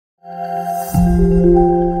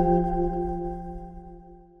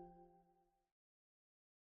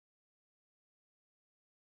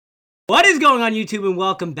What is going on, YouTube, and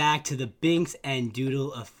welcome back to the Binks and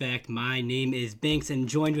Doodle Effect. My name is Binks, and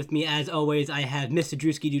joined with me, as always, I have Mr.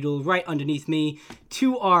 Drewski Doodle right underneath me.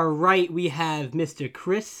 To our right, we have Mr.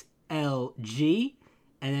 Chris LG,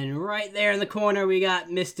 and then right there in the corner, we got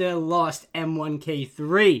Mr. Lost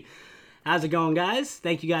M1K3. How's it going, guys?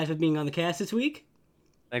 Thank you guys for being on the cast this week.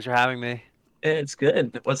 Thanks for having me. It's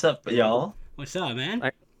good. What's up, y'all? What's up,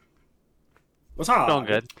 man? What's up? Going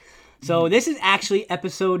good. So this is actually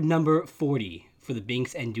episode number 40 for the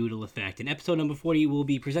Binks and Doodle Effect. And episode number 40 will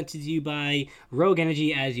be presented to you by Rogue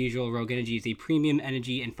Energy as usual. Rogue Energy is a premium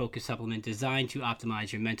energy and focus supplement designed to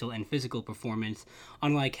optimize your mental and physical performance.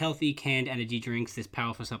 Unlike healthy canned energy drinks, this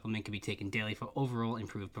powerful supplement can be taken daily for overall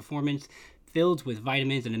improved performance. Filled with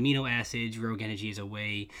vitamins and amino acids, Rogue Energy is a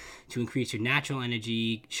way to increase your natural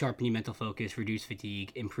energy, sharpen your mental focus, reduce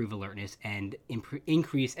fatigue, improve alertness, and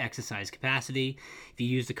increase exercise capacity. If you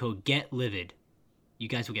use the code GETLIVID, you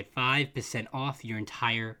guys will get 5% off your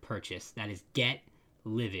entire purchase. That is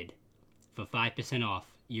GETLIVID for 5% off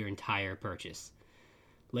your entire purchase.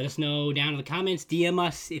 Let us know down in the comments. DM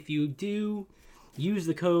us if you do. Use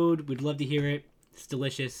the code. We'd love to hear it. It's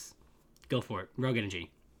delicious. Go for it. Rogue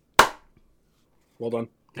Energy. Well done.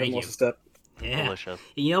 Thank you. Lost a step. Yeah. Delicious.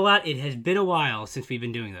 You know what? It has been a while since we've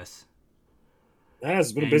been doing this.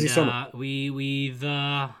 It's been a busy summer. We've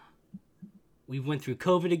went through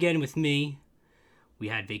COVID again with me. We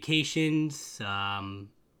had vacations. A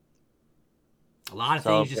lot of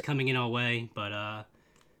things just coming in our way, but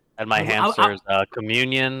And my hamster's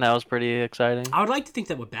communion. That was pretty exciting. I would like to think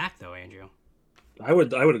that we're back, though, Andrew. I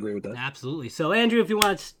would agree with that. Absolutely. So, Andrew, if you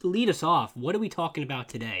want to lead us off, what are we talking about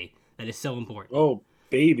today that is so important? Oh,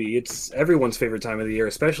 baby. It's everyone's favorite time of the year,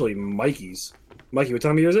 especially Mikey's. Mikey, what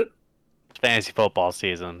time of year is it? It's fantasy football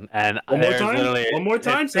season, and One more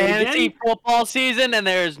time. It's Say it fantasy again. football season, and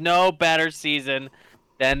there's no better season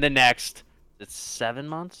than the next. It's 7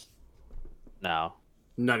 months. No,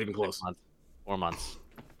 Not even close. 6 months. 4 months.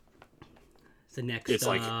 It's the next. It's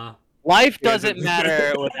like- Life Yeah, doesn't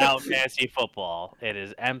matter without fantasy football. It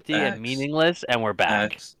is empty Facts. and meaningless, and we're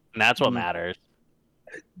back, and that's what matters.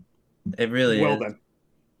 It really Well is. then.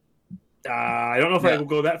 I don't know if I Yeah. will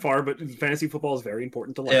go that far, but fantasy football is very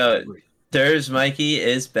important to life. Yeah. I agree. There's Mikey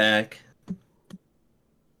is back.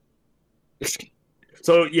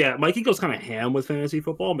 So, yeah, Mikey goes kind of ham with fantasy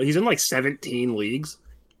football, but he's in like 17 leagues.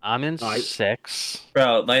 I'm in I- 6.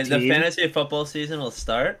 Bro, like the Team. fantasy football season will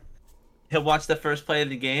start. He'll watch the first play of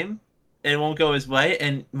the game. It won't go his way,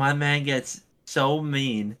 and my man gets so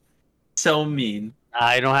mean. So mean.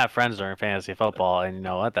 I don't have friends during fantasy football, and you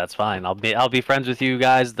know what? That's fine. I'll be friends with you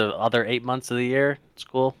guys the other 8 months of the year. It's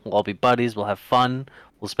cool. We'll all be buddies. We'll have fun.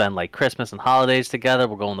 We'll spend like Christmas and holidays together.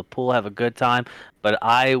 We'll go in the pool, have a good time. But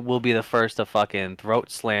I will be the first to fucking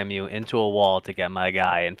throat slam you into a wall to get my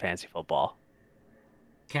guy in fantasy football.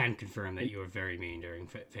 Can confirm that you were very mean during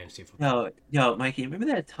fantasy football. Yo, Mikey, remember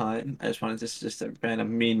that time? I just wanted just a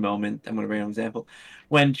random mean moment. I'm gonna bring an example.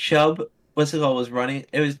 When Chubb, was running.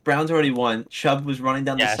 It was Browns already won. Chubb was running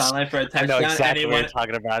down the Yes. sideline for a I know touchdown, exactly and what you're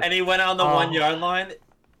talking about. he went on the Oh. 1 yard line.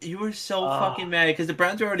 You were so Oh. fucking mad because the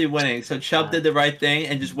Browns were already winning. So Chubb did the right thing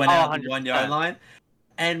and just went out the 1 yard 100%. line.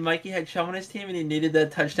 And Mikey had Chubb on his team, and he needed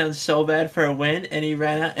that touchdown so bad for a win, and he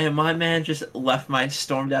ran out. And my man just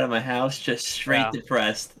stormed out of my house, just straight Yeah.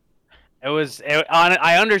 depressed.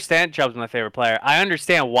 I understand Chubb's my favorite player. I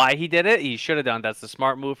understand why he did it. He should have done. That's the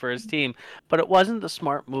smart move for his team. But it wasn't the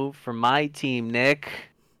smart move for my team, Nick.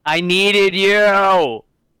 I needed you.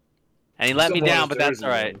 And he let Still me won down, his but that's jersey,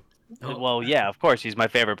 all right. Oh. Well, yeah, of course, he's my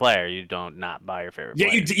favorite player. You don't not buy your favorite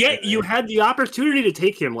player. You had the opportunity to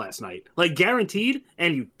take him last night. Like, guaranteed,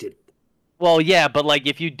 and you didn't. Well, yeah, but like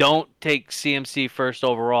if you don't take CMC first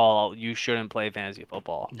overall, you shouldn't play fantasy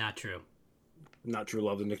football. Not true. Not true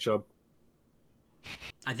love to Nick Chubb.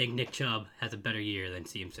 I think Nick Chubb has a better year than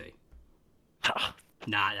CMC.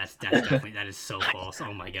 Nah, that's definitely, that is so false.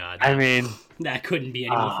 Oh my god. I mean, That couldn't be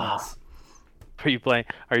any more false. are you playing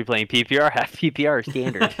PPR, half PPR, or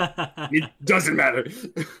standard? It doesn't matter.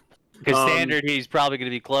 Because standard, he's probably going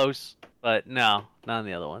to be close, but no, none of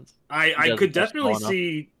the other ones. I doesn't could just definitely go enough.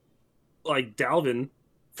 see, like, Dalvin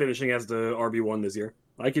finishing as the RB1 this year.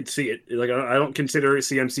 I could see it. Like, I don't consider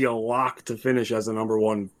CMC a lock to finish as the number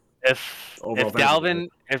one. If Overall fantasy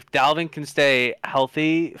if Dalvin can stay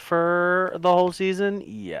healthy for the whole season,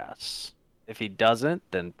 yes. If he doesn't,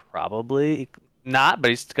 then probably not.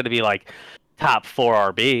 But he's going to be like top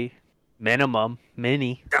 4 RB minimum,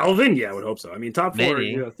 mini. Dalvin, yeah, I would hope so. I mean, top 4,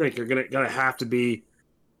 Maybe. I think you're gonna have to be.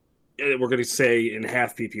 We're gonna say in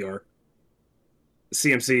half PPR.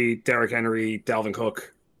 CMC, Derrick Henry, Dalvin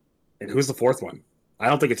Cook, and who's the fourth one? I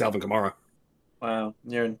don't think it's Alvin Kamara. Wow,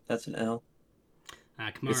 that's an L.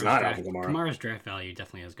 Kamara's not draft, Alvin Kamara. Kamara's draft value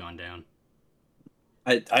definitely has gone down.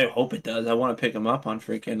 I hope it does. I want to pick him up on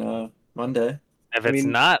freaking Monday. If it's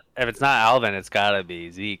not Alvin, it's gotta be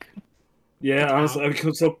Zeke. Yeah, honestly.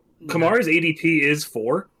 So Kamara's ADP is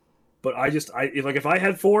 4, but if I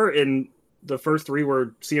had 4 and the first 3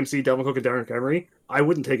 were CMC, Dalvin Cook, and Derrick Henry, I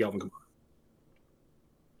wouldn't take Alvin Kamara.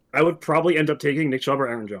 I would probably end up taking Nick Chubb or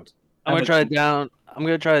Aaron Jones. I'm gonna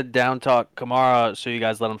try to down talk Kamara so you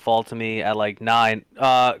guys let him fall to me at like 9.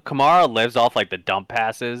 Kamara lives off like the dump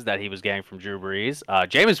passes that he was getting from Drew Brees.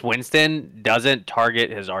 Jameis Winston doesn't target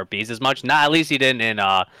his RBs as much. Not at least he didn't in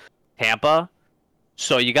Tampa.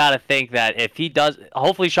 So you got to think that if he does,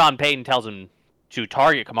 hopefully Sean Payton tells him to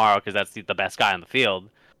target Kamara because that's the best guy on the field.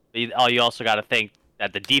 You also got to think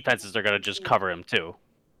that the defenses are going to just cover him too.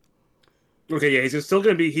 Okay, yeah, he's still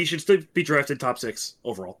going to be. He should still be drafted top 6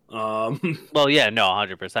 overall. Well, yeah, no,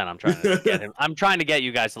 100%. I'm trying to get him. I'm trying to get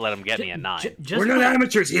you guys to let him get me a 9. We're not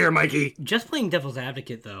amateurs here, Mikey. Just playing devil's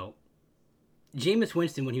advocate, though. Jameis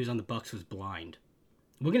Winston, when he was on the Bucs, was blind.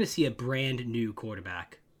 We're going to see a brand new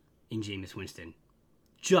quarterback in Jameis Winston.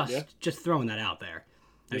 Just throwing that out there.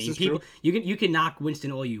 I mean, people, you can knock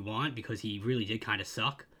Winston all you want because he really did kind of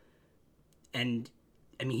suck. And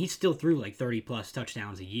I mean, he still threw like 30+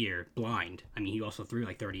 touchdowns a year blind. I mean, he also threw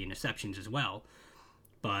like 30 interceptions as well.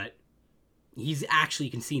 But he's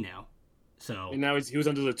actually can see now. So and now he was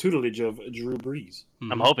under the tutelage of Drew Brees.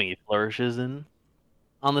 I'm hoping he flourishes on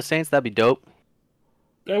the Saints. That'd be dope.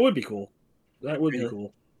 That would be cool. That would be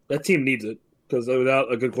cool. That team needs it because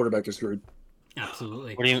without a good quarterback, they're screwed.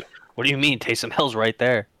 Absolutely. What do you mean? Taysom Hill's right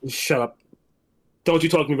there. Shut up! Don't you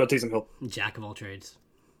talk to me about Taysom Hill. Jack of all trades.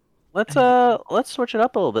 Let's switch it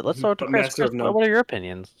up a little bit. Let's start to Chris. What are your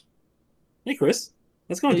opinions? Hey, Chris.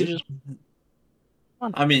 Let's go.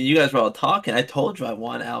 I mean, you guys were all talking. I told you I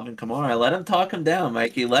want Alvin Kamara. Let him talk him down,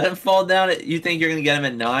 Mikey. Let him fall down. You think you're going to get him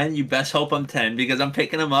at 9? You best hope I'm 10 because I'm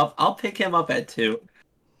picking him up. I'll pick him up at 2.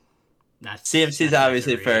 CMC's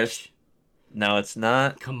obviously first. No, it's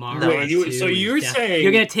not. Kamara. No, wait, so you're saying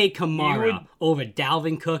you're going to take Kamara over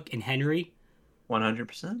Dalvin Cook and Henry?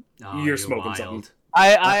 100%. Oh, you're smoking something.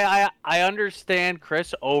 I understand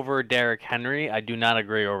Chris over Derrick Henry. I do not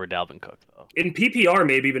agree over Dalvin Cook though. In PPR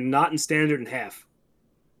maybe, but not in standard and half.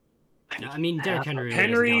 I mean, Derrick Henry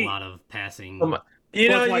has got a lot of passing.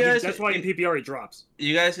 That's why in PPR he drops.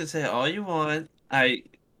 You guys can say all you want.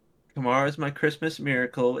 Kamara's my Christmas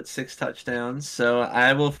miracle with 6 touchdowns, so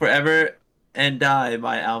I will forever and die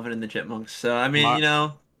by Alvin and the Chipmunks. So I mean,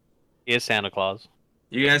 he is Santa Claus.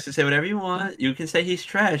 You guys can say whatever you want. You can say he's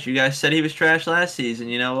trash. You guys said he was trash last season.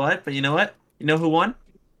 You know what? But you know what? You know who won?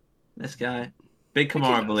 This guy. Big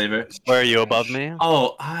Kamara believer. Where are you above me?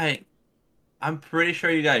 Oh, I'm pretty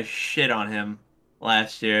sure you guys shit on him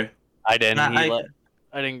last year. I didn't.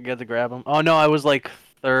 I didn't get to grab him. Oh, no, I was like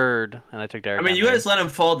 3rd, and I took Derrick. I mean, you guys let him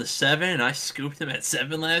fall to 7, and I scooped him at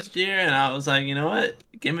 7 last year, and I was like, you know what?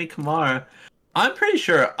 Give me Kamara. I'm pretty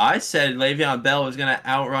sure I said Le'Veon Bell was going to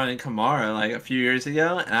outrun Kamara like a few years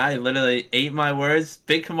ago, and I literally ate my words.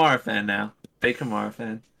 Big Kamara fan now. Big Kamara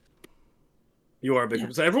fan. You are a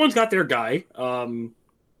big. So everyone's got their guy.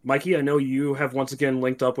 Mikey, I know you have once again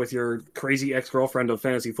linked up with your crazy ex-girlfriend of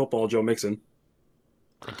fantasy football, Joe Mixon.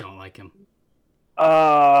 I don't like him.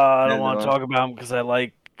 I don't want to talk about him because I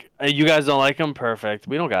like. You guys don't like him? Perfect.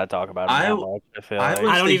 We don't got to talk about him that much.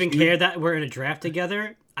 I don't even care that we're in a draft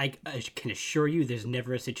together. I can assure you there's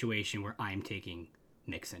never a situation where I'm taking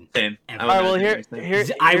Mixon. Same. All right, well,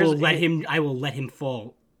 I will let him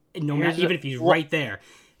fall. No matter, even if he's right there.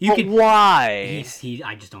 Why?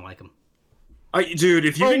 I just don't like him. Dude,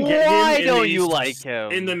 if you can get him, why don't you like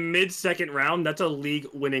him in the mid-second round? That's a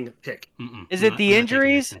league-winning pick. Is it the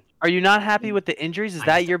injuries? Are you not happy with the injuries? Is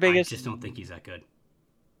that your biggest? I just don't think he's that good.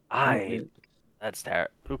 That's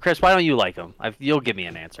terrible. Chris, why don't you like him? You'll give me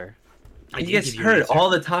an answer. He gets hurt all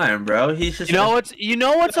the time, bro. He's just. You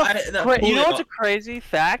know what's a crazy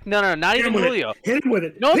fact? No, not even Julio. Hit him with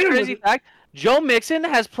it. You know what's a crazy fact? Joe Mixon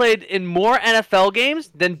has played in more NFL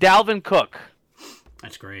games than Dalvin Cook.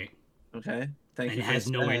 That's great. Okay. Thank you. And has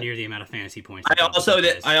nowhere near the amount of fantasy points. I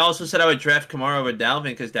also said I would draft Kamara over Dalvin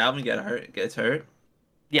because Dalvin gets hurt.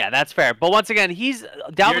 Yeah, that's fair. But once again,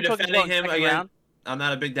 Dalvin Cook is going him again. I'm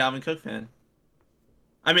not a big Dalvin Cook fan.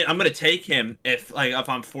 I mean, I'm gonna take him if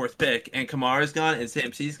I'm 4th pick and Kamara's gone and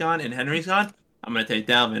CMC's gone and Henry's gone. I'm gonna take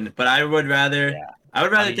Dalvin, but I would rather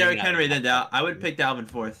Derrick Henry than Dalvin. I would pick Dalvin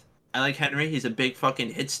 4th. I like Henry. He's a big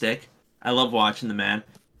fucking hit stick. I love watching the man.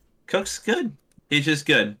 Cook's good. He's just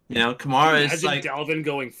good. Kamara is like Dalvin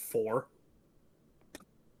going 4.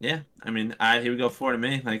 Yeah, I mean, he would go 4 to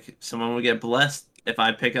me. Like someone would get blessed if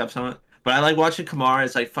I pick up someone. But I like watching Kamara.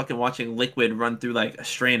 It's like fucking watching liquid run through like a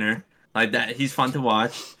strainer. Like that, he's fun to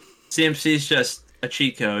watch. CMC's just a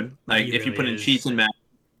cheat code. Like He if you really put in is. cheats in Madden.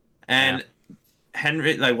 And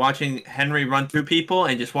Henry, like watching Henry run through people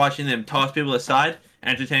and just watching them toss people aside,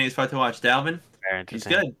 entertaining as fun to watch. Dalvin, Very he's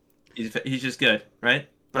entertaining. good. He's just good, right?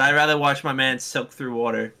 But I'd rather watch my man soak through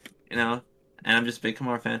water, you know. And I'm just a big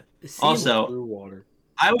Kamara fan. Also, Through water.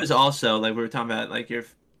 I was also like we were talking about like your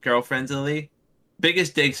girlfriend's in the league,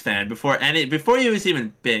 biggest Diggs fan before he was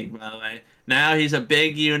even big. By the way, now he's a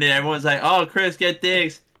big unit. Everyone's like, "Oh, Chris, get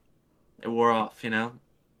Diggs." It wore off, you know.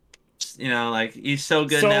 Like he's so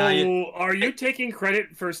good So, now. are you taking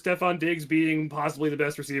credit for Stephon Diggs being possibly the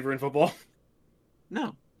best receiver in football?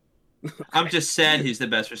 No, I'm just sad he's the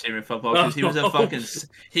best receiver in football because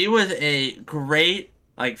he was a great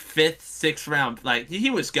like 5th, 6th round. Like he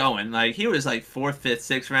was going like he was like 4th, 5th,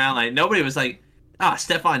 6th round. Like nobody was like,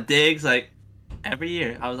 Stephon Diggs. Like every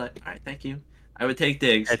year I was like, all right, thank you. I would take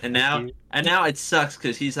Diggs, and now it sucks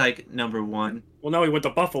because he's like number 1. Well, now he went to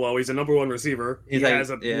Buffalo. He's a number 1 receiver. He has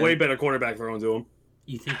a way better quarterback thrown to him.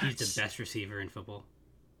 You think he's the best receiver in football?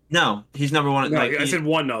 No, he's number 1. No, like, I said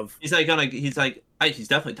one of. He's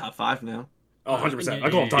definitely top 5 now. Oh, 100%. I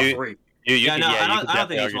call him top 3. I don't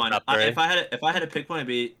think he's one. If I had to pick one, it'd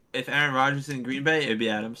be if Aaron Rodgers is in Green Bay, it'd be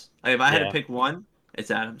Adams. Like, if I had to pick one, it's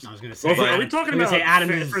Adams. I was gonna say. Well, are we talking about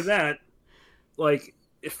Adams for that? Like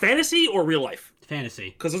fantasy or real life? Fantasy.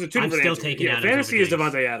 Because those are 2 I'm different still answers. taking Adams fantasy over is Diggs.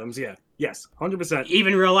 Devontae Adams. Yeah. Yes. 100%.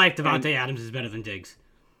 Even real life, Devontae Adams is better than Diggs.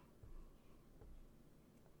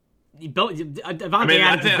 Devontae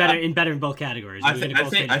Adams is better in both categories. I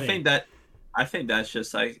think that's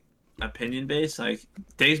just like opinion based. Like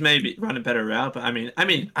Diggs may be running a better route, but I mean,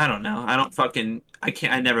 I don't know.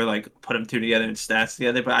 I never like put them 2 together and stats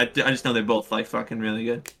together, but I just know they're both like fucking really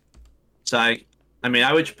good. So I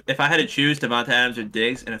would, if I had to choose Devontae Adams or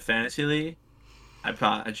Diggs in a fantasy league,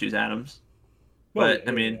 I'd choose Adams. But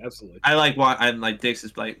absolutely. I like Diggs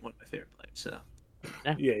is like one of my favorite players. So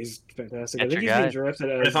yeah, he's fantastic. Get I think your he's guy. being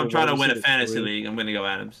drafted as if I'm trying to win a fantasy 3. league, I'm gonna go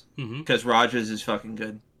Adams Mm-hmm. because Rodgers is fucking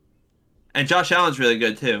good, and Josh Allen's really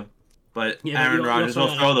good too. But Aaron Rodgers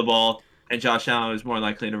will throw the ball, and Josh Allen is more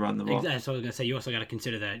likely to run the ball. That's what I was gonna say. You also got to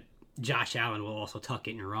consider that Josh Allen will also tuck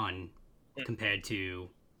it and run compared to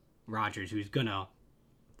Rodgers, who's gonna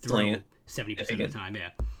throw 70% of the time. Yeah.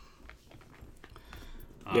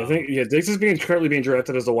 I think Diggs is currently being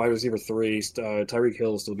drafted as the wide receiver 3. Tyreek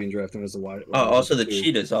Hill is still being drafted as the wide. Also the 2.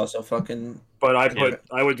 cheetahs also fucking. But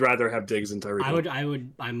I would rather have Diggs than Tyreek Hill.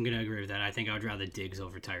 I'm gonna agree with that. I think I would rather Diggs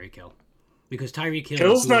over Tyreek Hill because Tyreek Hill.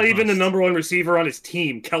 Hill's not even the number 1 receiver on his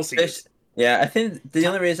team. Kelsey is. Yeah, I think the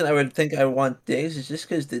only reason I would think I want Diggs is just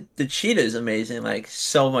because the cheetah is amazing. Like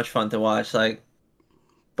so much fun to watch. Like,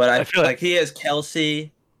 but I feel like he has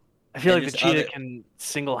Kelsey. I feel like the cheetah can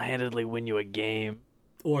single-handedly win you a game.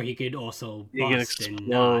 Or he could also He can bust and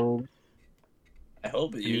not. I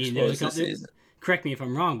hope he explodes this season. Correct me if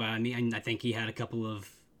I'm wrong, but I think he had a couple of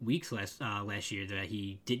weeks last year that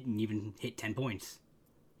he didn't even hit 10 points.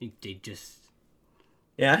 They just.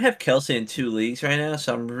 Yeah, I have Kelsey in 2 leagues right now,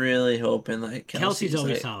 so I'm really hoping like Kelsey's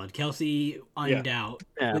always solid. Kelsey, undoubt,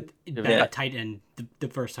 with tight end, the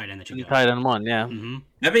first tight end that you got. Tight end 1, yeah. Mm-hmm.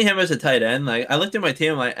 Having him as a tight end, like I looked at my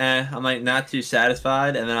team, I'm like, I'm like not too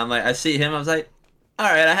satisfied, and then I'm like, I see him, I was like, all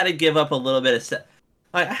right, I had to give up a little bit of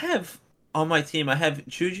like I have on my team, I have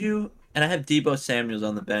Juju and I have Debo Samuels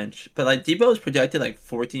on the bench, but like Debo's projected like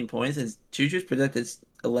 14 points, and Juju's projected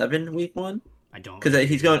 11 week 1. I don't because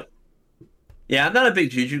he's going. Yeah, I'm not a big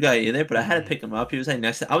Juju guy either, but I had to pick him up. He was like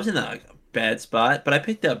next. I was in a bad spot, but I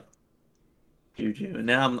picked up Juju, and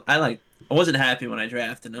now I wasn't happy when I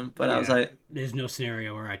drafted him, but I was like, there's no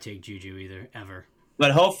scenario where I take Juju either ever.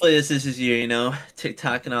 But hopefully this is his year,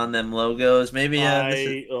 TikToking on them logos. Maybe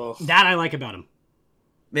that I like about him.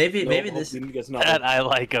 Maybe this that I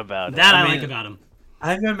like about him. That I like about him.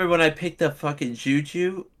 I remember when I picked up fucking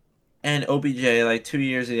Juju and OBJ like 2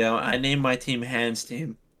 years ago. I named my team Hands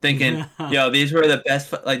Team, thinking, yo, these were the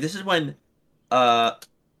best. Like this is when,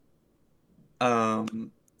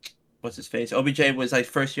 what's his face? OBJ was like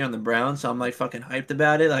first year on the Browns, so I'm like fucking hyped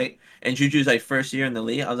about it. Like, and Juju's like first year in the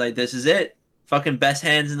league. I was like, this is it. Fucking best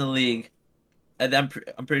hands in the league. And I'm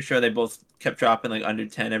pretty sure they both kept dropping like under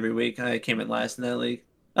 10 every week. I came in last in that league.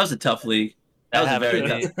 That was a tough league. That was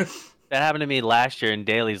very tough. That happened to me last year in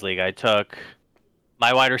Daly's league. I took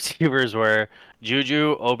my wide receivers were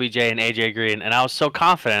Juju, OBJ, and AJ Green, and I was so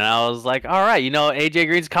confident. I was like, all right, AJ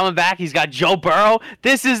Green's coming back. He's got Joe Burrow.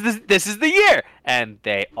 This is the year. And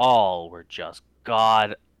they all were just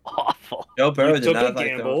god awful. Joe Burrow took a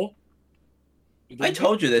gamble. I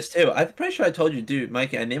told you this too. I'm pretty sure I told you, dude,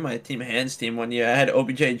 Mikey. I named my team Hands Team one year. I had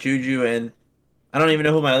OBJ, Juju, and I don't even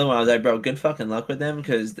know who my other one was. Like, bro, good fucking luck with them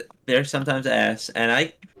because they're sometimes ass.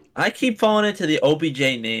 And I keep falling into the OBJ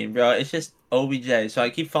name, bro. It's just OBJ. So I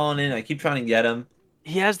keep falling in. I keep trying to get him.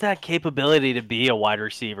 He has that capability to be a wide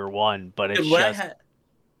receiver one, but it's Dude,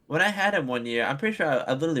 when I had him one year, I'm pretty sure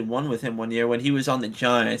I literally won with him one year when he was on the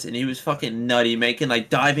Giants, and he was fucking nutty, making like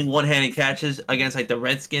diving one-handed catches against like the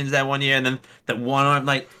Redskins that one year, and then the one arm,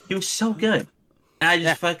 like he was so good. And I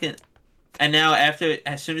just fucking, and now as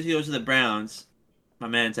soon as he goes to the Browns, my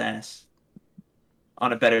man's ass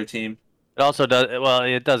on a better team. It also does well.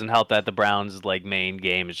 It doesn't help that the Browns' like main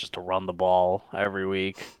game is just to run the ball every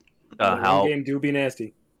week. One game do be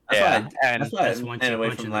nasty. That's why I ran away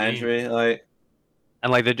from Landry.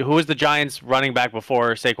 Who was the Giants running back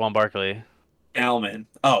before Saquon Barkley? Gallman.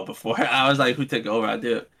 Oh, before I was like, who took over? I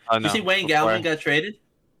do. Oh, You see, Wayne Gallman got traded.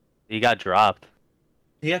 He got dropped.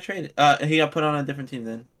 He got traded. He got put on a different team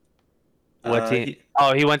then. What team?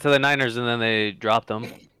 He went to the Niners and then they dropped him.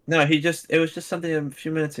 No, it was just something a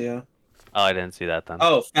few minutes ago. Oh, I didn't see that then.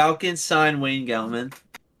 Oh, Falcons signed Wayne Gallman.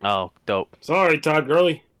 Oh, dope. Sorry, Todd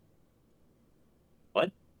Gurley.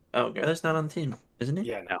 What? Oh, Gurley's not on the team, isn't he?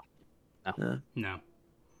 Yeah, No.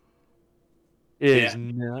 Is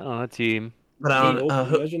not on a team. But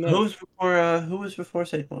who was before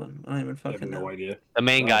Saquon? I don't even fucking know. No idea. The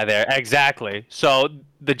main guy there, exactly. So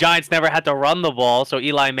the Giants never had to run the ball, so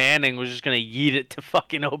Eli Manning was just gonna yeet it to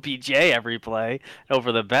fucking OBJ every play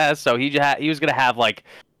over the best. So he was gonna have like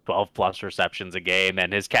 12 plus receptions a game,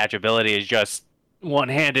 and his catchability is just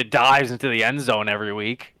one-handed dives into the end zone every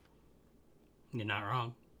week. You're not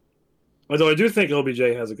wrong. Although I do think OBJ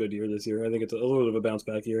has a good year this year. I think it's a little bit of a bounce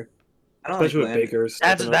back year, especially with Baker's.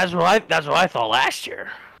 That's what I thought last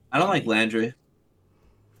year. I don't like Landry.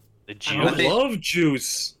 The juice. I love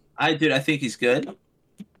Juice. I think he's good.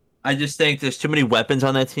 I just think there's too many weapons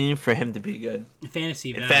on that team for him to be good.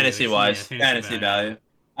 Fantasy value. Fantasy value.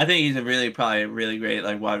 I think he's probably a really great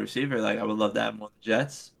like wide receiver. Like I would love to have him on the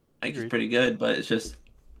Jets. I think he's pretty good, but it's just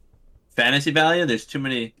fantasy value. There's too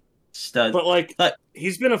many studs. But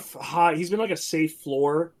he's been like a safe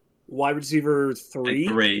floor wide receiver 3.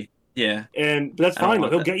 3, yeah. But that's fine.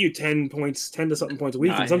 He'll get you 10 to something points a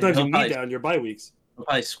week, and sometimes you need that on your bye weeks. He'll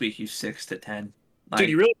probably squeak you 6 to 10. Dude,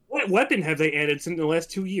 you really? What weapon have they added in the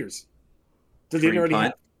last 2 years? Did they already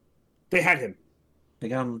have? They had him. They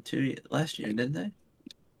got him last year, didn't they?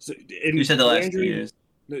 So, you said the last 2 years.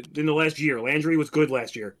 In the last year, Landry was good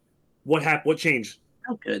last year. What happened? What changed?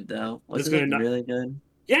 How good though? Wasn't it really good?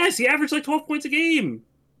 Yes, he averaged like 12 points a game.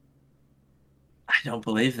 I don't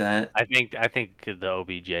believe that. I think the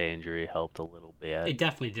OBJ injury helped a little bit. It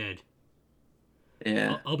definitely did.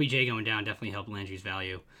 Yeah. OBJ going down definitely helped Landry's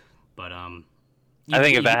value, but I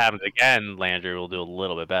think if that happens again, Landry will do a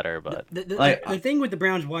little bit better. But the thing with the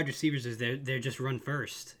Browns wide receivers is they're just run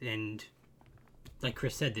first, and like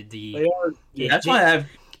Chris said, that's why I have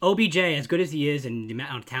OBJ, as good as he is and the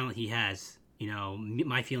amount of talent he has. You know,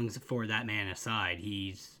 my feelings for that man aside,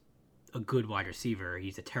 he's a good wide receiver.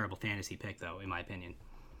 He's a terrible fantasy pick, though, in my opinion.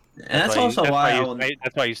 And that's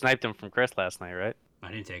why you sniped him from Chris last night, right?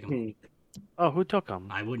 I didn't take him. Oh, who took him?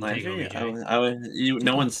 I wouldn't take OBJ.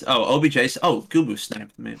 No one's. Oh, OBJ. Oh, Gubu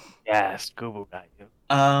sniped me. Yes, Gubu got you.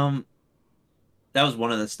 That was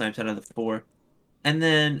one of the snipes out of the 4. And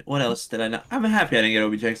then what else did I know? I'm happy I didn't get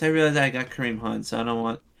OBJ because I realized I got Kareem Hunt, so I don't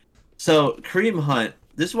want. So Kareem Hunt.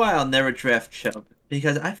 This is why I'll never draft Chubb,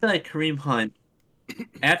 because I feel like Kareem Hunt,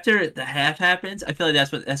 after the half happens, I feel like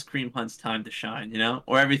that's Kareem Hunt's time to shine, you know?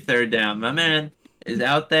 Or every third down. My man is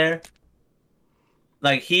out there.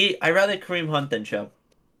 Like I'd rather Kareem Hunt than Chubb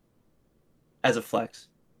as a flex.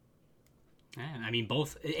 Yeah, I mean,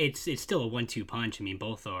 both. It's still a 1-2 punch. I mean,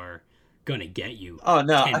 both are gonna get you. Oh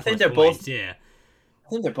no, I think they're both. Yeah, I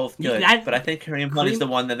think they're both good, but I think Kareem Hunt is the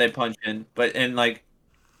one that they punch in. Like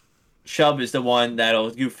Chubb is the one that'll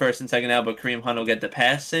do first and second out, but Kareem Hunt will get the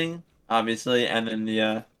passing, obviously, and then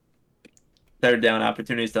the third down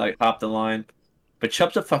opportunities to like hop the line. But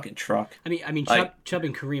Chubb's a fucking truck. I mean, Chubb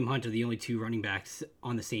and Kareem Hunt are the only 2 running backs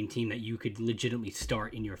on the same team that you could legitimately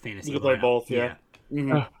start in your fantasy. You could play both, yeah.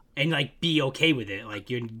 Mm-hmm. And like be okay with it. Like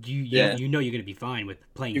you know you're gonna be fine with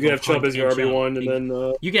playing. You can have Chubb as your RB1, and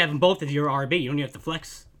then you can have them both as your RB. You don't even have to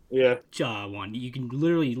flex. Yeah. One. You can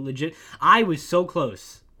literally legit. I was so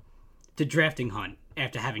close to drafting Hunt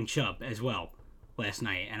after having Chubb as well last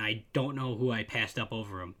night, and I don't know who I passed up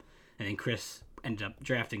over him, and then Chris ended up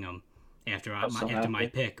drafting him after my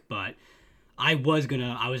pick. But I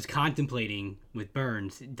was contemplating with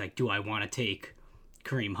Burns, like, do I want to take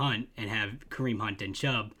Kareem Hunt and have Kareem Hunt and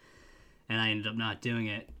Chubb, and I ended up not doing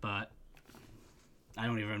it. But I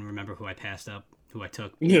don't even remember who I passed up, who I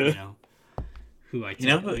took. Yeah. Who I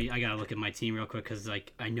took. I gotta look at my team real quick because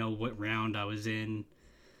I know what round I was in.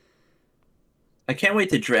 I can't wait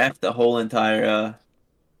to draft the whole entire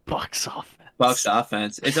Bucks offense. Bucks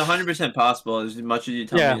offense. It's 100% possible. As much as you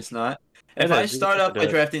tell me it's not. If I start off by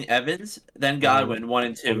drafting Evans, then Godwin 1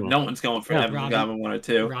 and 2. No one's going for Evans and Godwin 1 or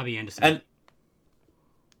 2. Robbie Anderson. And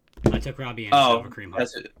I took Robbie Anderson over Kareem Hunt.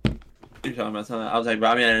 That's it. You're talking about something. I was like,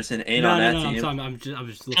 Robbie Anderson ain't on that team. I'm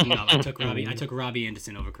just looking up. I took Robbie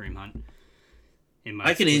Anderson over Kareem Hunt.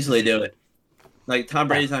 I can easily do it. Like Tom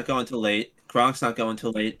Brady's not going till late. Gronk's not going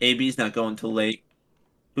till late. AB's not going till late.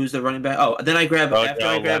 Who's the running back? Oh, then I grab after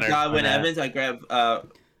I grab Godwin Evans, I grab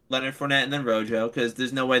Leonard Fournette and then Rojo because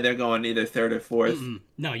there's no way they're going either third or fourth.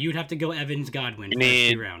 No, you'd have to go Evans, Godwin for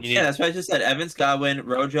 2 rounds. Yeah, that's what I just said. Evans, Godwin,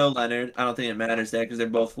 Rojo, Leonard. I don't think it matters there because they're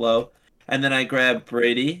both low. And then I grab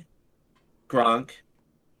Brady, Gronk,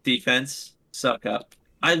 defense, suck up.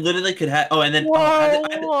 I literally could have. Oh, and then I had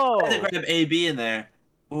to grab AB in there.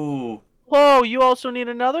 Ooh. Whoa! You also need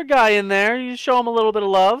another guy in there. You show him a little bit of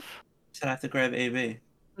love. I have to grab AB.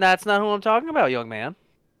 That's not who I'm talking about, young man.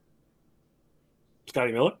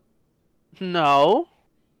 Scotty Miller? No.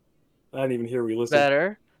 I didn't even hear we listened.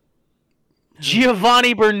 Better.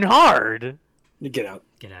 Giovanni Bernard. You get out.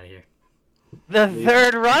 Get out of here. The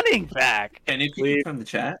third running back. Can you leave from the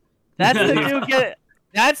chat? That's the dude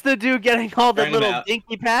That's the dude getting all the little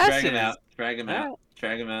dinky passes. Drag him out.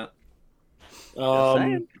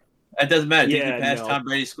 It doesn't matter. Dinky pass. No. Tom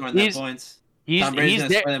Brady scoring the points. Tom Brady's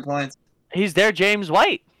gonna score them points. He's their James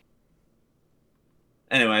White.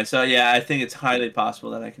 Anyway, so yeah, I think it's highly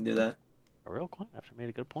possible that I can do that. A real coin after made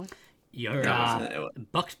a good point. Your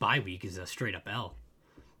Bucks bye week is a straight up L.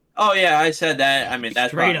 Oh yeah, I said that. I mean,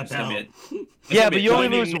 that's straight up L. Yeah, but you only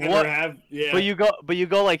lose one. But you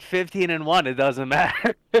go like 15-1. It doesn't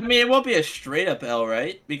matter. I mean, it won't be a straight up L,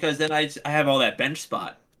 right? Because then I have all that bench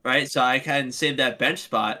spot, right? So I can save that bench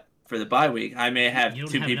spot for the bye week. I may have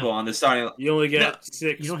 2 people on the starting. You only get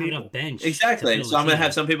 6 You don't people. have enough bench. Exactly. So I'm gonna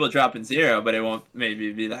have some people dropping 0, but it won't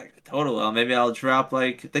maybe be like a total L. Maybe I'll drop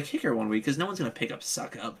like the kicker 1 week because no one's gonna pick up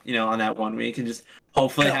suck up, on that 1 week and just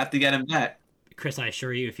hopefully have to get him back. Chris, I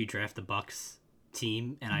assure you, if you draft the Bucks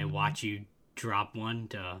team and I watch you drop one,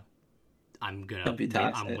 I'm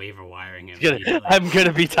waiver wiring him. I'm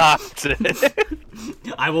gonna be toxic.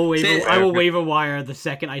 I will waiver wire the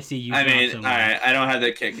second I see you. I mean, all right, I don't have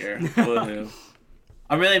the kicker.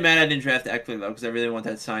 I'm really mad I didn't draft Eckler though, because I really want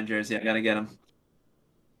that signed jersey. I gotta get him.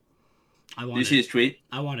 Did you see his tweet?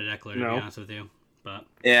 I wanted Eckler to be honest with you, but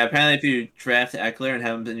yeah, apparently if you draft Eckler and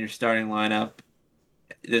have him in your starting lineup,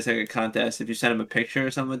 there's like a contest. If you send him a picture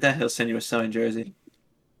or something like that, he'll send you a signed jersey.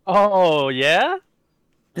 Oh yeah.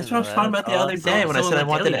 That's what I was talking about the other day when I said I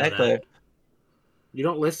wanted Eckler. You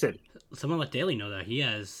don't listen. Someone let Daly know that he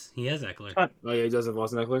has Eckler. Oh yeah, he does have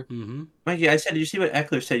Austin Eckler. Mm-hmm. Mikey, I said, did you see what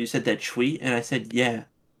Eckler said? You said that tweet, and I said, yeah.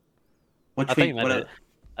 What tweet?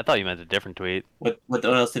 I thought you meant a different tweet. What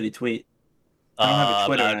else did he tweet? I don't have a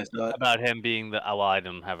Twitter, and I saw it. About him being the. Well, I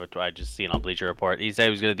didn't have a. I just seen on Bleacher Report. He said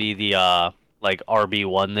he was going to be the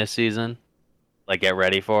RB1 this season. Like, get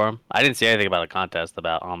ready for him. I didn't see anything about a contest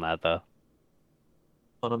on that though.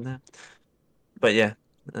 Told him that. But yeah.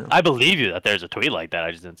 I believe you that there's a tweet like that.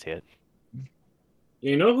 I just didn't see it.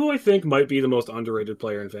 You know who I think might be the most underrated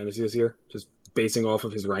player in fantasy this year? Just basing off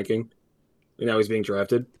of his ranking. And now he's being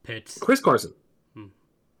drafted. Pitts. Chris Carson.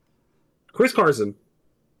 Chris Carson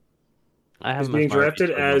is being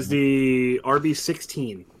drafted as the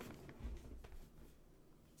RB16.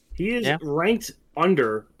 He is ranked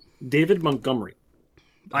under David Montgomery.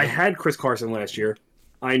 I had Chris Carson last year.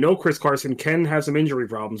 I know Chris Carson can have some injury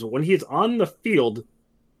problems, but when he is on the field,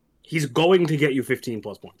 he's going to get you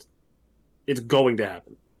 15-plus points. It's going to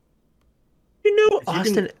happen.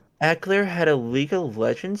 Austin Eckler had a League of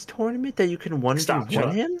Legends tournament that you can win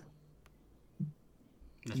him?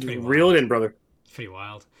 That's pretty wild. Reel it in, brother. It's pretty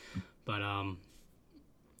wild. But,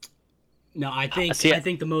 no, I think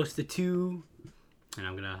the two, and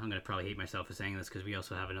I'm gonna probably hate myself for saying this because we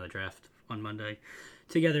also have another draft on Monday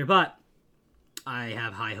together, but I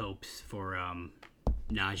have high hopes for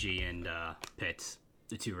Najee and Pitts,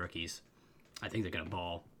 the 2 rookies. I think they're gonna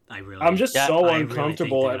ball. I'm just so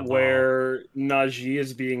uncomfortable at where Najee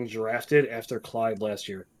is being drafted after Clyde last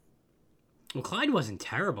year. Well, Clyde wasn't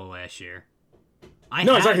terrible last year. It's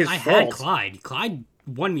not his fault. Had Clyde. Clyde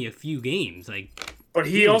won me a few games, but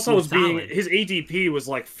he also was his ADP was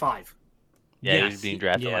like 5. Yeah, he was being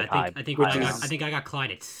drafted high. I think I got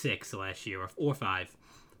Clyde at 6 last year or 5.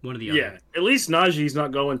 One of the other. Yeah, at least Najee's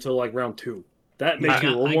not going till like round 2. That makes you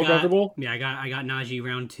a little more comfortable. Yeah, I got Najee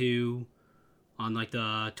round 2 on like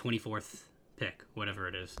the 24th pick, whatever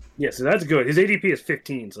it is. Yeah, so that's good. His ADP is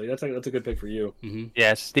 15, so that's a good pick for you. Mm-hmm.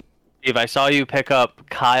 Yeah, Steve, I saw you pick up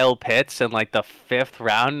Kyle Pitts in like the 5th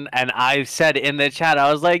round, and I said in the chat,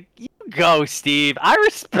 I was like, "You go, Steve. I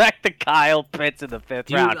respect the Kyle Pitts in the 5th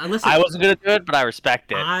Dude, round. listen, I wasn't gonna do it, but I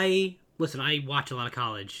respect it." I watch a lot of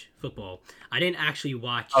college football. I didn't actually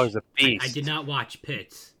watch. I was a beast. I did not watch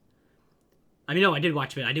Pitts. I mean, no, I did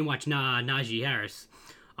watch Pitts. I didn't watch Najee Harris.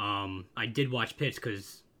 I did watch Pitts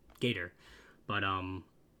because Gator, but I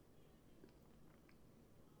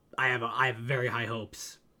have very high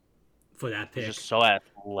hopes for that pick. He's just so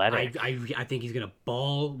athletic. I think he's gonna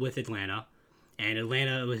ball with Atlanta, and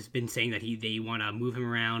Atlanta has been saying that they want to move him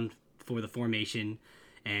around for the formation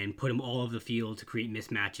and put him all over the field to create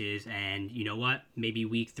mismatches. And you know what? Maybe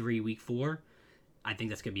week 3, week 4, I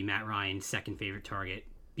think that's gonna be Matt Ryan's second favorite target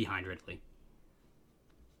behind Ridley.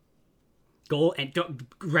 Goal and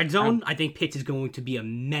red zone. I think Pitts is going to be a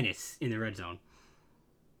menace in the red zone.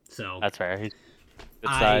 So That's fair. He's good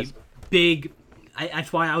size.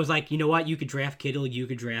 That's why I was like, you know what? You could draft Kittle, you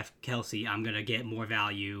could draft Kelsey. I'm gonna get more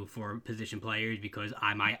value for position players because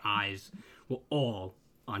my eyes were all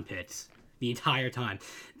on Pitts the entire time.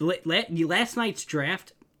 Last night's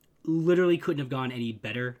draft literally couldn't have gone any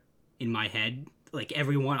better in my head. Like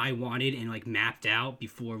everyone I wanted and like mapped out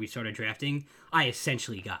before we started drafting, I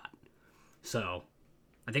essentially got. So,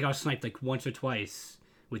 I think I was sniped like once or twice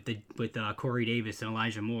with Corey Davis and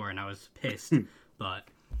Elijah Moore, and I was pissed. But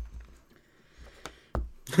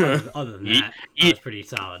other than that, that was pretty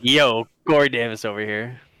solid. Yo, Corey Davis over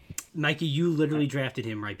here. Mikey, you literally drafted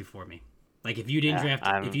him right before me. Like if you didn't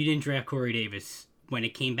draft Corey Davis when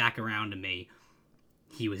it came back around to me,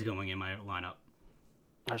 he was going in my lineup.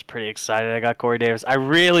 I was pretty excited I got Corey Davis. I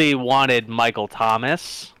really wanted Michael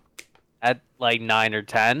Thomas at like 9 or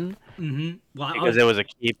 10 well, because it was a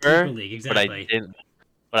keeper. League, exactly. But I didn't.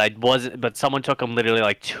 But I wasn't. But someone took him literally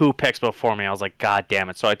like 2 picks before me. I was like, God damn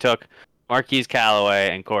it! So I took Marquise Callaway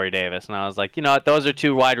and Corey Davis, and I was like, you know what? Those are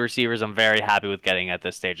 2 wide receivers I'm very happy with getting at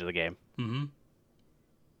this stage of the game. Mm-hmm.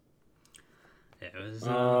 It was.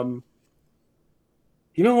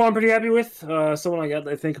 You know who I'm pretty happy with? Someone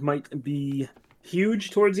I think might be huge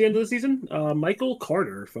towards the end of the season. Michael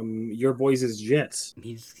Carter from your boys' Jets.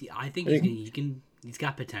 He's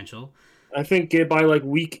got potential. I think by like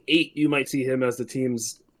week 8, you might see him as the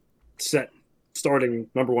team's starting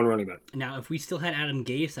number 1 running back. Now, if we still had Adam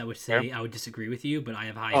Gase, I would say I would disagree with you, but I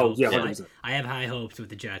have high hopes. hopes. Yeah, I have high hopes with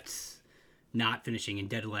the Jets not finishing in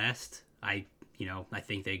dead last. I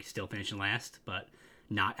think they still finish in last, but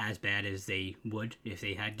not as bad as they would if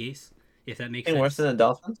they had Gase. If that makes sense. Worse than the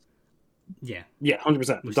Dolphins? Yeah,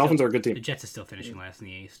 100%. The Dolphins are a good team. The Jets are still finishing last in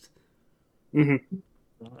the East. Mm-hmm.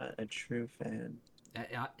 Not a true fan.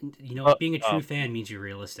 Being a true fan means you're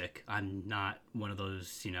realistic. I'm not one of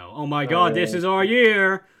those, oh my God, this is our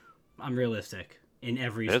year. I'm realistic in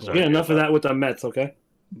every sport. Yeah, enough of that with the Mets, okay?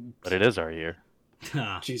 But it is our year.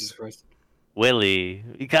 Jesus Christ. Willie.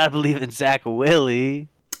 You gotta believe in Zach Willie.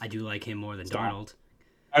 I do like him more than Darnold.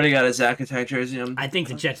 I already got a Zach attack jersey. I think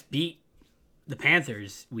the Jets beat the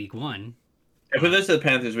Panthers week 1. If we lose to the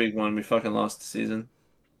Panthers week 1, we fucking lost the season.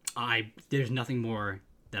 There's nothing more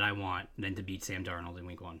that I want than to beat Sam Darnold in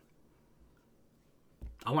week 1.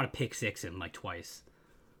 I want to pick 6 him like twice.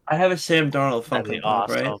 I have a Sam Darnold Funko Pop,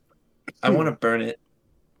 right? I want to burn it.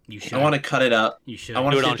 You should. I want to cut it up. You should. I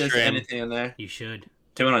want do to it see if on there's stream. anything in there. You should.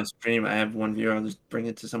 Do it on stream. I have 1 viewer. I'll just bring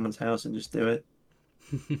it to someone's house and just do it.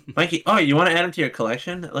 Mikey, you want to add them to your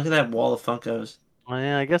collection? Look at that wall of Funkos. Oh,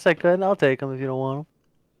 yeah, I guess I could. I'll take them if you don't want them.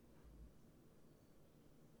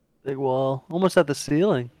 Big wall. Almost at the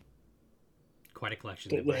ceiling. Quite a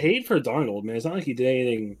collection. The hate for Darnold, man. It's not like he did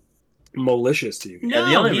anything malicious to you.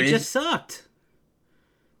 No, he just sucked.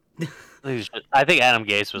 I think Adam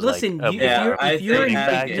Gase was Listen, like... if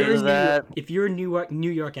you're a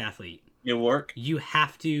New York athlete, you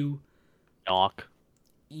have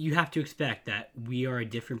to expect that we are a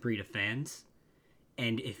different breed of fans,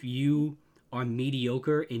 and if you are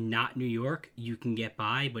mediocre in not New York, you can get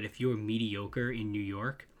by, but if you're mediocre in New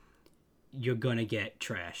York, you're gonna get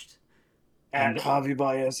trashed. And Javi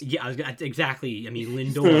Baez. Yeah, exactly. I mean,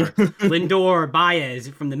 Lindor, Baez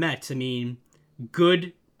from the Mets. I mean,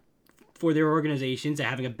 good for their organizations. They're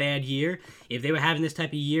having a bad year. If they were having this type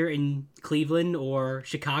of year in Cleveland or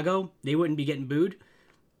Chicago, they wouldn't be getting booed.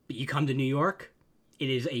 But you come to New York, it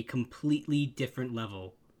is a completely different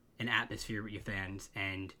level and atmosphere with your fans,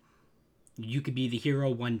 and you could be the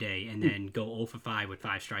hero one day and then go 0 for 5 with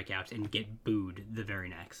 5 strikeouts and get booed the very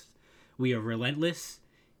next. We are relentless,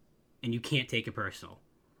 and you can't take it personal.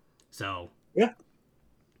 So yeah,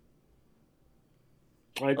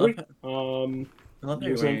 I agree. I love You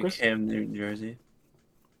that saying, wearing Chris? Cam Newton jersey.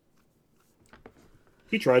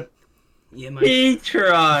 He tried. Yeah, Mike. He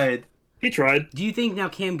tried. He tried. Do you think now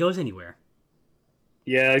Cam goes anywhere?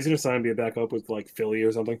 Yeah, he's gonna sign to be a backup with like Philly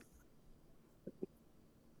or something.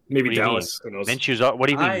 Maybe What do you Dallas. Who knows? What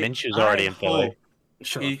do you mean Minshew's already in Philly? Hope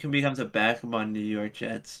Shut he up. can become a backup on New York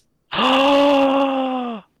Jets.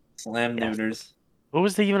 What Slam Yes. neuters.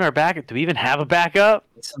 was even our backup? Do we even have a backup?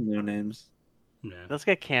 Some new names. No. Let's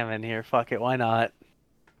get Cam in here. Fuck it. Why not?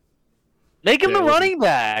 Make him Yeah, the listen. running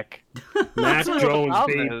back. Mac That's what the Jones,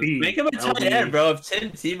 problem is. baby. Make him a tight end, bro. If Tim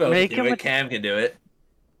Tebow Make can do him it, a- Cam can do it.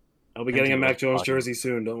 I'll be getting a Tebow Mac Jones fucking- jersey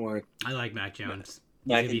soon. Don't worry. I like Mac Jones.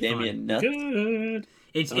 He's gonna be Macadamia fun. nuts. Good.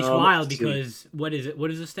 It's let's wild see. because what is it? What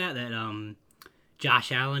is the stat that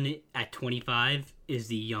Josh Allen at 25 is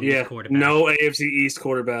the youngest Yeah. quarterback? No AFC East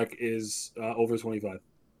quarterback is over 25.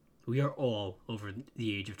 We are all over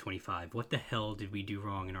the age of 25. What the hell did we do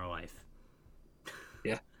wrong in our life?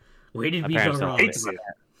 Yeah. Where did My we go parents don't wrong? Hate to see it.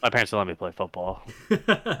 My parents don't let me play football.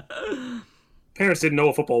 Parents didn't know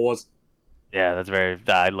what football was. Yeah, that's very.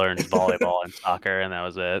 I learned volleyball and soccer, and that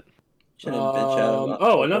was it. Should've bitched out about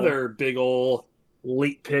Oh, football. another big ol'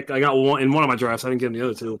 late pick. I got one in one of my drafts. I didn't get in the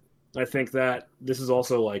other two. I think that this is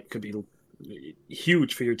also like could be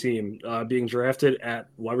huge for your team. Being drafted at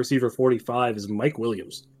wide receiver 45 is Mike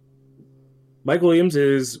Williams. Mike Williams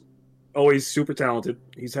is always super talented.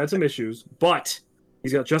 He's had some issues, but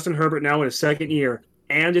he's got Justin Herbert now in his second year,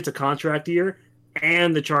 and it's a contract year,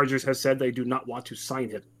 and the Chargers have said they do not want to sign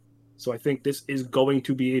him. So I think this is going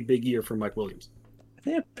to be a big year for Mike Williams. I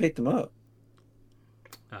think I picked him up.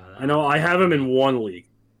 I know I have him in one league.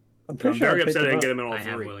 I'm I'm pretty sure very I picked upset I him didn't up. get him in all I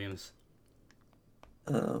have three. Williams.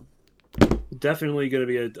 Definitely going to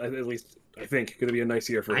be at least I think going to be a nice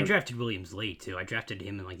year for I him. drafted Williams late too. I drafted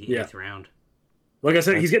him in like the Yeah. 8th round. Like I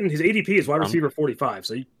said, he's getting his ADP is wide receiver 45,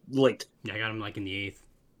 so late. Yeah, I got him like in the 8th.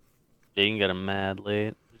 You can get him mad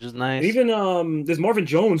late, which is nice. And even there's Marvin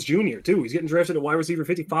Jones Jr. too. He's getting drafted at wide receiver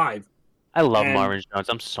 55. I love and- Marvin Jones.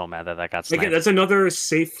 I'm so mad that got sniped. Again, that's another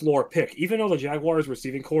safe floor pick. Even though the Jaguars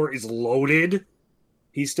receiving core is loaded,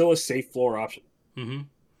 he's still a safe floor option. Mm-hmm.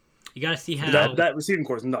 You got to see how That receiving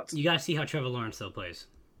core is nuts. you got to see how Trevor Lawrence still plays.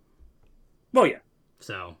 Well, yeah,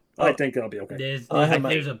 So I think that'll be okay.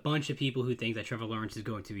 there's a bunch of people who think that Trevor Lawrence is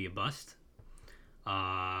going to be a bust.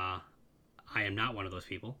 I am not one of those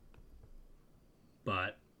people,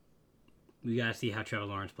 but we got to see how Trevor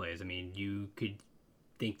Lawrence plays. I mean, you could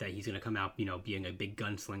think that he's going to come out, being a big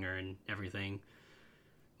gunslinger and everything.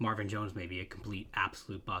 Marvin Jones may be a complete,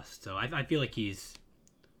 absolute bust. So I feel like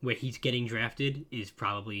where he's getting drafted is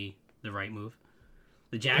probably the right move.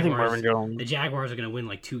 The I think Marvin Jaguars, Jones. the Jaguars are going to win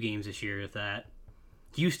like 2 games this year. If that,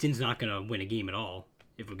 Houston's not going to win a game at all.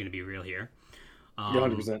 If we're going to be real here. Yeah,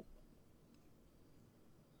 100%.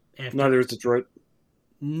 After- Neither is Detroit.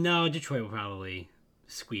 No, Detroit will probably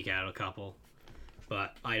squeak out a couple,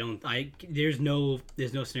 but there's no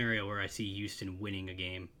scenario where I see Houston winning a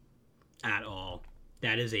game at all.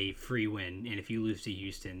 That is a free win, and if you lose to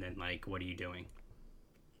Houston, then like, what are you doing?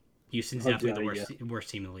 Houston's definitely the worst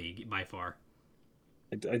team in the league by far.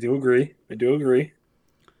 I do agree.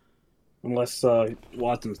 Unless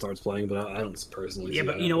Watson starts playing, but I don't personally. Yeah, see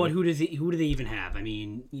but that you know what? happening. Who do they even have? I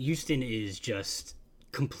mean, Houston is just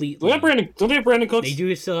completely. Don't they have Brandon Cooks? They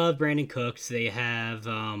do still have Brandon Cooks. They have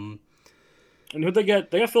And who'd they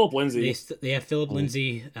get? They got Philip Lindsay. they have Philip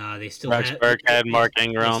Lindsay. They still Rex have Burkhead, Mark They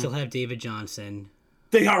Ingram, still have David Johnson.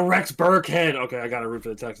 They got Rex Burkhead. Okay, I got to root for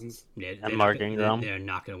the Texans. Yeah, and Mark Ingram. They're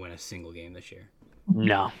not going to win a single game this year.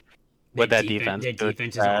 No, with that defense, Their good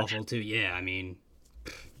defense is trash. awful too. Yeah, I mean,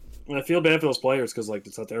 And I feel bad for those players because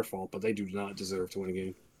it's not their fault, but they do not deserve to win a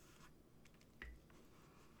game.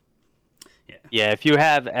 Yeah, if you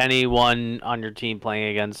have anyone on your team playing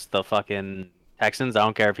against the fucking Texans, I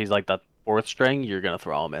don't care if he's like the 4th string, you're gonna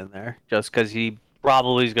throw him in there just because he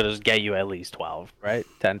probably is gonna get you at least 12, right?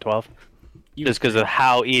 10, 12. Just because of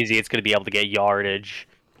how easy it's gonna be able to get yardage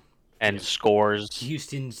and scores.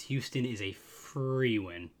 Houston is a free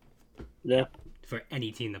win Yeah. for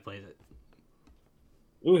any team that plays it.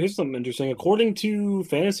 Ooh, here's something interesting. According to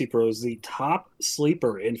Fantasy Pros, the top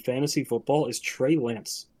sleeper in fantasy football is Trey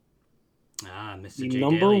Lance, Mr. the J.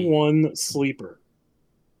 number Daly. 1 sleeper.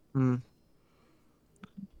 Hmm.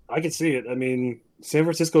 I can see it. I mean, San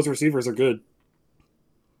Francisco's receivers are good.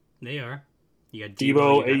 They are. You got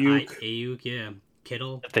Debo, you got Ayuk. Ayuk, yeah,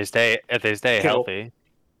 Kittle. If they stay Kittle. healthy.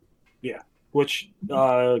 Which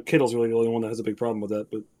Kittle's really the only one that has a big problem with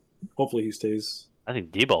that, but hopefully he stays. I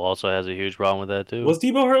think Debo also has a huge problem with that too. Was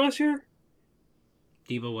Debo hurt last year?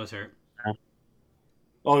 Debo was hurt.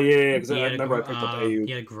 Oh yeah, because He I had a remember I gro- picked up He Ayuk.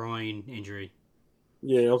 had a groin injury.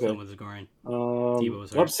 Yeah, okay. Someone's scoring.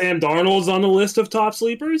 Tebow's hurt. Sam Darnold's on the list of top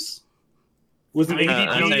sleepers with an I'd say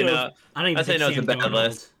ADP no. of I don't even I'd say think no, it's Sam a bad Darnold.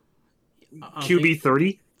 list. QB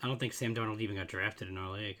 30 I don't think Sam Darnold even got drafted in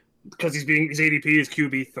our league. because his ADP is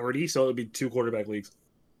QB 30, so it would be 2 quarterback leagues.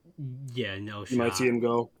 Yeah, no shot. You might see him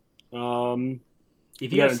go.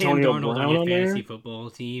 If we you got have Sam Antonio Darnold Brown on your on fantasy there. football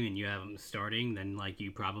team and you have him starting, then like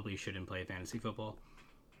you probably shouldn't play fantasy football.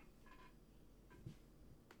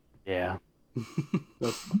 Yeah.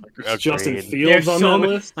 Justin Agreed. Fields on that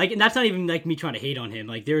list. Like, and that's not even like me trying to hate on him.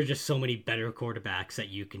 Like, there are just so many better quarterbacks that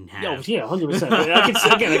you can have. Yeah, 100%.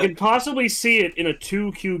 I could possibly see it in a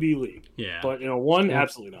 2 QB league. Yeah. But in a 1,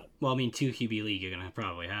 absolutely not. Well, I mean, 2 QB league, you're gonna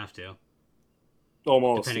probably have to.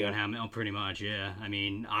 Almost. Depending on how many, pretty much, yeah. I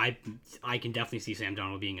mean, I can definitely see Sam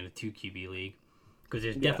Darnold being in a 2 QB league because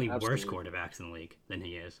there's definitely worse quarterbacks in the league than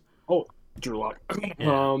he is. Oh, Drew Lock.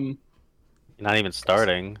 Yeah. Not even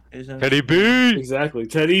starting. Teddy Teddy B. Exactly.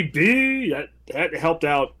 Teddy B. That helped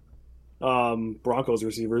out Broncos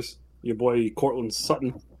receivers. Your boy Cortland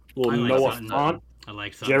Sutton. Little I like Noah Sutton. Font. I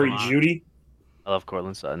like Sutton Jerry a lot. Jeudy. I love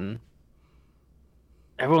Cortland Sutton.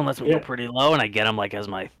 Everyone lets me go pretty low, and I get him like as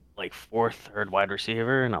my like 4th, 3rd wide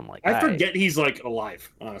receiver, and I'm like, I forget he's like alive,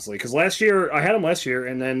 honestly, because last year I had him last year,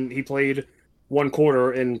 and then he played 1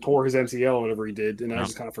 quarter and tore his MCL or whatever he did, and I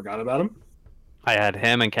just kind of forgot about him. I had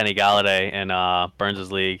him and Kenny Galladay in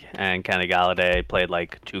Burns' league, and Kenny Galladay played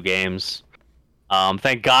like 2 games.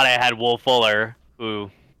 Thank God I had Will Fuller, who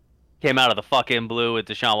came out of the fucking blue with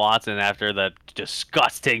Deshaun Watson after the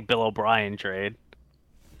disgusting Bill O'Brien trade.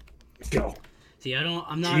 Let's go. See,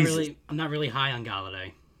 I'm not really high on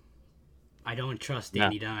Galladay. I don't trust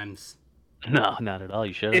Danny Dimes. No, not at all.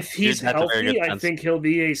 You should. If he's healthy, I think he'll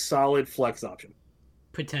be a solid flex option.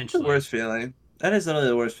 Potentially. The worst feeling. That is literally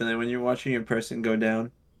the worst feeling when you're watching your person go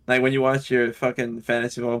down. Like when you watch your fucking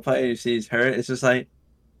fantasy football player, you see he's hurt. It's just like,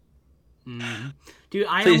 dude,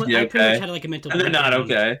 I please be pretty okay. much had like a mental. And they're breakdown. not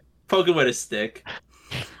okay. Poke him with a stick.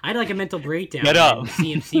 I had like a mental breakdown. Get up. When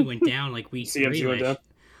CMC went down like week 3. CMC went down.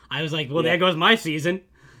 I was like, well, there goes my season.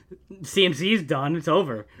 CMC's done. It's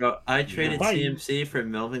over. Bro, I traded CMC for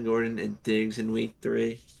Melvin Gordon and Diggs in week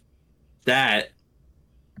 3. That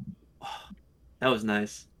was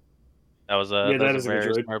nice. That was a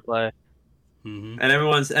very smart play. Mm-hmm.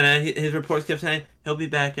 And his reports kept saying he'll be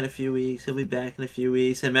back in a few weeks. He'll be back in a few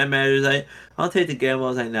weeks. And Matt Matter's like, I'll take the gamble. I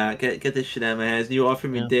was like, nah, get this shit out of my hands. You offer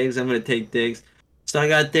me Diggs, I'm gonna take Diggs. So I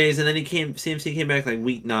got Diggs, and then CMC came back like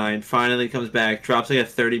week 9. Finally comes back, drops like a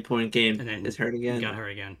 30-point game, and then is hurt again. He got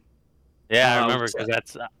hurt again. Yeah, I remember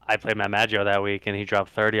because I played Matt Maggio that week, and he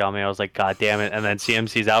dropped 30 on me. I was like, God damn it! And then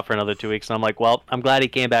CMC's out for another 2 weeks, and I'm like, well, I'm glad he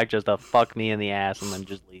came back just to fuck me in the ass and then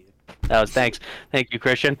just leave. That was thank you,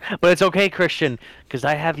 Christian. But it's okay, Christian, because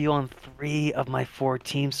I have you on 3 of my 4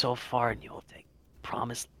 teams so far, and you'll take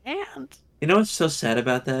promised land. You know what's so sad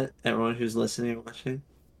about that? Everyone who's listening and watching,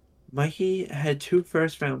 Mikey had 2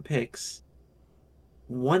 first-round picks,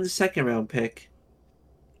 1 second-round pick,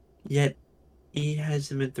 yet he has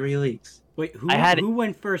him in 3 leagues. Wait, who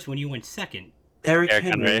went first when you went second? Derrick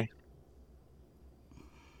Henry.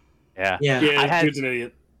 Yeah. Dude's an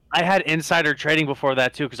idiot. I had insider trading before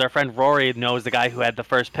that too, because our friend Rory knows the guy who had the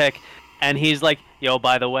first pick, and he's like, "Yo,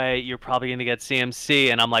 by the way, you're probably gonna get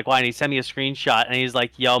CMC," and I'm like, "Why?" And he sent me a screenshot, and he's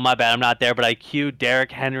like, "Yo, my bad, I'm not there, but I queued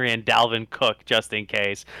Derrick Henry and Dalvin Cook just in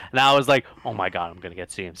case." And I was like, "Oh my god, I'm gonna get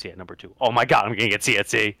CMC at number 2. Oh my god, I'm gonna get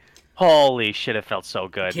CMC." Holy shit, it felt so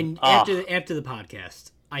good. After the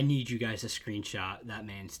podcast, I need you guys to screenshot that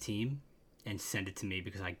man's team and send it to me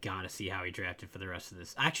because I gotta see how he drafted for the rest of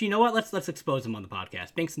this. Actually, you know what? Let's expose him on the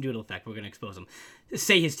podcast. Binks and Doodle Effect. We're gonna expose him.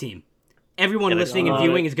 Say his team. Everyone listening and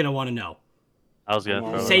viewing is gonna want to know. I was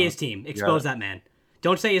gonna say his team. Expose that man.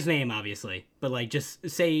 Don't say his name, obviously, but like just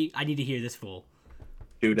say I need to hear this fool.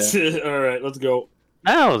 All right, let's go.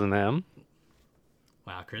 That wasn't him.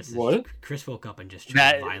 Wow, Chris woke up and just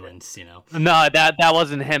tried violence, you know. No, that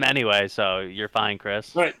wasn't him anyway, so you're fine,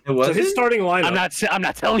 Chris. All right, so his starting lineup. I'm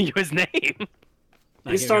not telling you his name.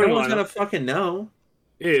 His starting lineup. lineup Gonna fucking know.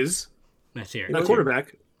 Is the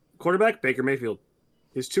quarterback Baker Mayfield.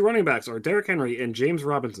 His 2 running backs are Derrick Henry and James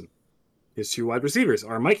Robinson. His 2 wide receivers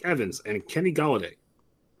are Mike Evans and Kenny Galladay.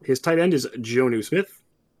 His tight end is Jonnu Smith.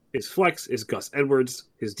 His flex is Gus Edwards.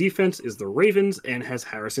 His defense is the Ravens and has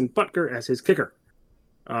Harrison Butker as his kicker.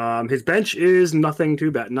 His bench is nothing too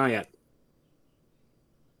bad. Not yet.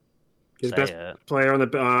 His best player on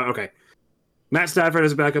the... okay. Matt Stafford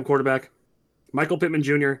as a backup quarterback. Michael Pittman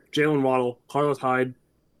Jr., Jalen Waddle, Carlos Hyde,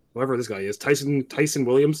 whoever this guy is, Tyson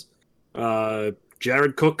Williams,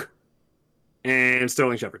 Jared Cook, and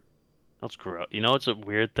Sterling Shepard. That's gross. You know, it's a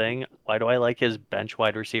weird thing. Why do I like his bench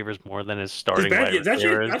wide receivers more than his His starting bench, wide it's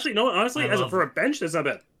receivers? actually, no. Honestly, for a bench, that's not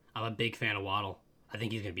bad. I'm a big fan of Waddle. I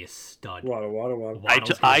think he's gonna be a stud. Waddle. Waddle's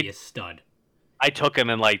gonna be a stud. I took him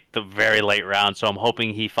in like the very late round, so I'm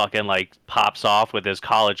hoping he fucking like pops off with his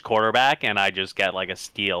college quarterback, and I just get like a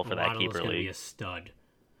steal for that Waddle's keeper gonna be league. a stud.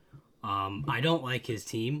 I don't like his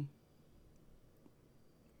team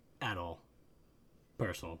at all.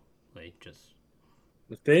 Personally, just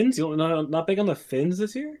The Finns? You not big on the Finns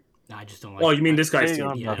this year? I just don't like. Oh, you mean this guy's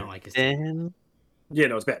team? Yeah, I don't like his team. Yeah,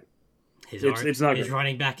 no, it's bad. It's not his good.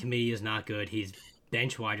 running back committee is not good. His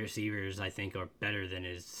bench wide receivers, I think, are better than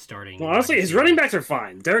his starting. Well, honestly, his running backs are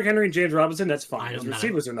fine. Derrick Henry and James Robinson, that's fine. His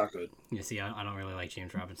receivers are not good. You see, I don't really like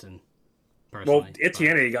James Robinson. Personally, Well,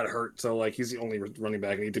 Etienne got hurt, so like he's the only running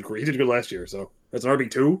back, and he did great. He did good last year, so that's an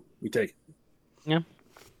RB2. We take. Yeah,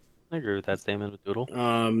 I agree with that statement with Doodle.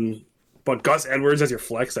 But Gus Edwards as your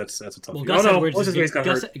flex, that's a tough. Well, Gus Edwards is going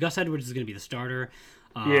to be the starter.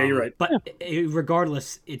 Yeah, you're right. But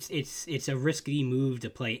regardless, it's a risky move to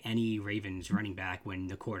play any Ravens running back when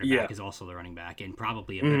the quarterback is also the running back, and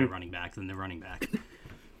probably a better running back than the running back.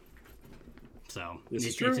 So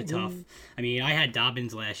it's a tough. I mean, I had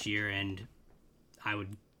Dobbins last year, and I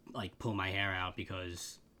would like pull my hair out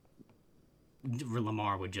because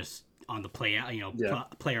Lamar would just on the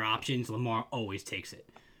player options. Lamar always takes it,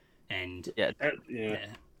 and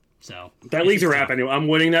so that league's a wrap anyway. I'm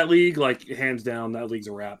winning that league, like hands down. That league's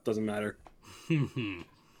a wrap. Doesn't matter.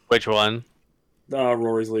 Which one?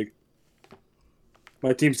 Rory's league.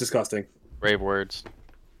 My team's disgusting. Brave words.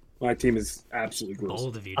 My team is absolutely gross.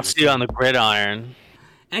 Bold of you. I'll see you on the gridiron.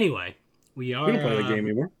 Anyway, we are. We don't play the game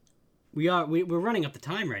anymore. We're running up the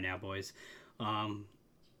time right now, boys.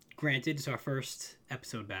 Granted, it's our first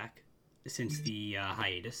episode back since the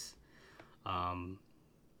hiatus.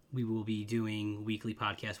 We will be doing weekly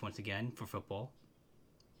podcasts once again for football.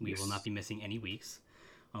 We will not be missing any weeks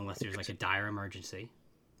unless there's like a dire emergency.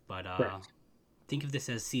 But think of this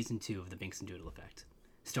as season 2 of the Binks and Doodle Effect.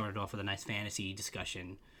 Started off with a nice fantasy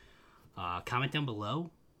discussion. Comment down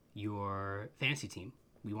below your fantasy team.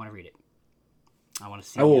 We want to read it. I want to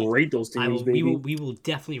see. I will rate those teams, baby. We will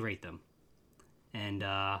definitely rate them. And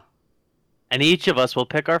each of us will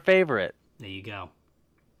pick our favorite. There you go.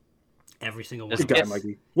 Every single one. What a guy,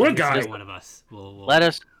 Mikey. What a guy. One of us will let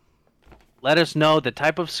us know the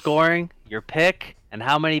type of scoring, your pick, and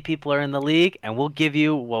how many people are in the league, and we'll give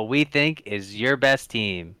you what we think is your best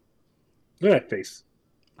team. Look at that face.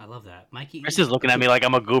 I love that, Mikey. Chris is looking at me like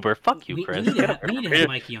I'm a goober. Fuck you, Chris. We need to have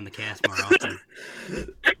Mikey on the cast more often.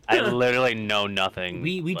 I literally know nothing.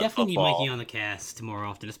 We definitely football. need Mikey on the cast more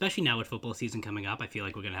often, especially now with football season coming up. I feel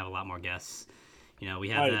like we're gonna have a lot more guests. You know, we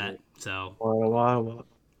have that. So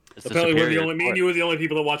apparently, me and you are the only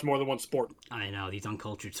people that watch more than one sport. I know these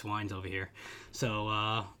uncultured swines over here.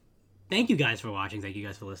 So thank you guys for watching. Thank you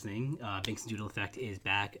guys for listening. Binks and Doodle Effect is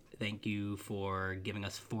back. Thank you for giving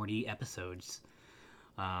us 40 episodes.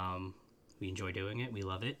 We enjoy doing it. We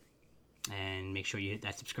love it. And make sure you hit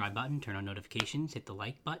that subscribe button, turn on notifications, hit the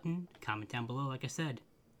like button, comment down below, like I said,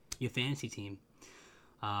 your fantasy team.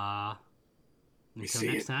 Until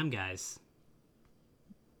next time, guys.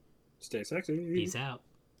 Stay sexy. Peace out.